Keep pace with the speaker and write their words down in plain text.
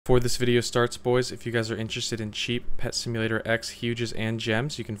Before this video starts, boys, if you guys are interested in cheap Pet Simulator X huges and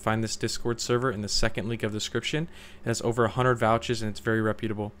gems, you can find this Discord server in the second link of the description. It has over 100 vouchers and it's very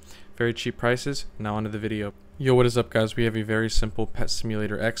reputable. Very cheap prices. Now onto the video. Yo, what is up, guys? We have a very simple Pet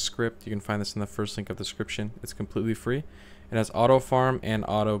Simulator X script. You can find this in the first link of the description. It's completely free. It has auto farm and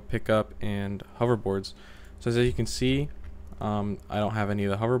auto pickup and hoverboards. So as you can see, I don't have any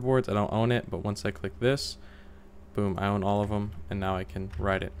of the hoverboards. I don't own it, but once I click this, boom, I own all of them, and now I can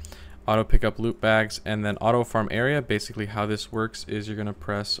ride it. Auto pick up loot bags, and then auto farm area. Basically how this works is you're gonna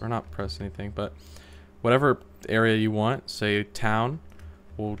press, or not press anything, but whatever area you want, say town,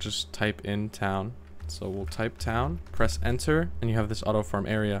 we'll just type in town. So we'll type town, press enter, and you have this auto farm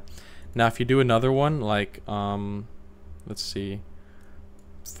area. Now if you do another one, like let's see,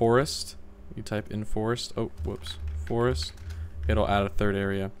 forest, you type in forest, oh whoops, forest, it'll add a third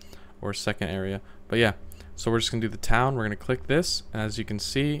area or second area. But yeah, so we're just gonna do the town. We're gonna click this, and as you can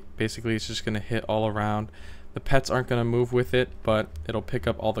see, basically it's just gonna hit all around. The pets aren't gonna move with it, but it'll pick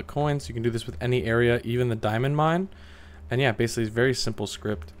up all the coins. You can do this with any area, even the diamond mine. And yeah, basically it's a very simple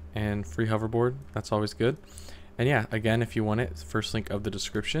script and free hoverboard. That's always good. And yeah, again, if you want it, it's the first link of the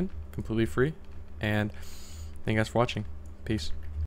description, completely free. And thank you guys for watching. Peace.